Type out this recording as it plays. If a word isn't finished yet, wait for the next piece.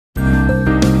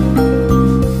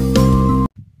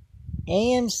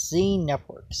AMC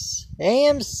Networks.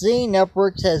 AMC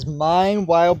Networks has mined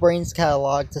Wildbrain's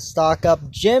catalog to stock up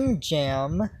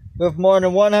JimJam with more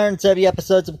than 170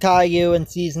 episodes of Caillou and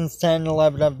seasons 10 and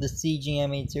 11 of the CG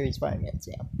animated series Fireman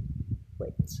Sam.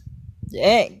 Wait.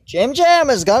 Dang, JimJam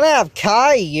is gonna have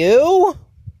Caillou?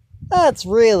 That's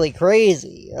really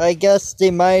crazy. I guess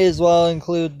they might as well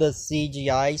include the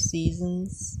CGI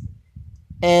seasons.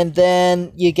 And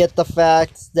then you get the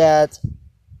fact that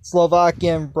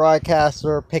Slovakian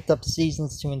broadcaster picked up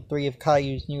seasons 2 and 3 of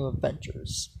Caillou's new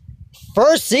adventures.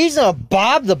 First season of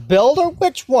Bob the Builder?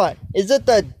 Which one? Is it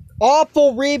the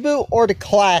awful reboot or the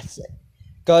classic?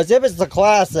 Because if it's the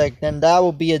classic, then that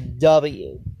will be a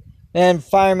W. And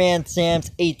Fireman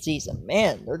Sam's 8th season.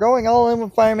 Man, they're going all in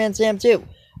with Fireman Sam too.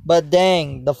 But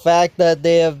dang, the fact that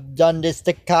they have done this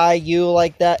to Caillou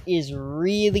like that is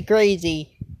really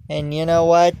crazy. And you know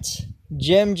what?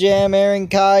 JimJam airing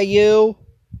Caillou?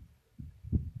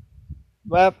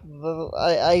 Well,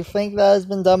 I think that has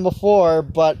been done before,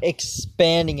 but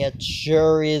expanding it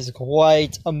sure is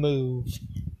quite a move.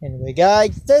 Anyway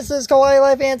guys, this is Kawaii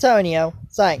Life Antonio,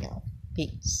 signing out.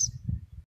 Peace.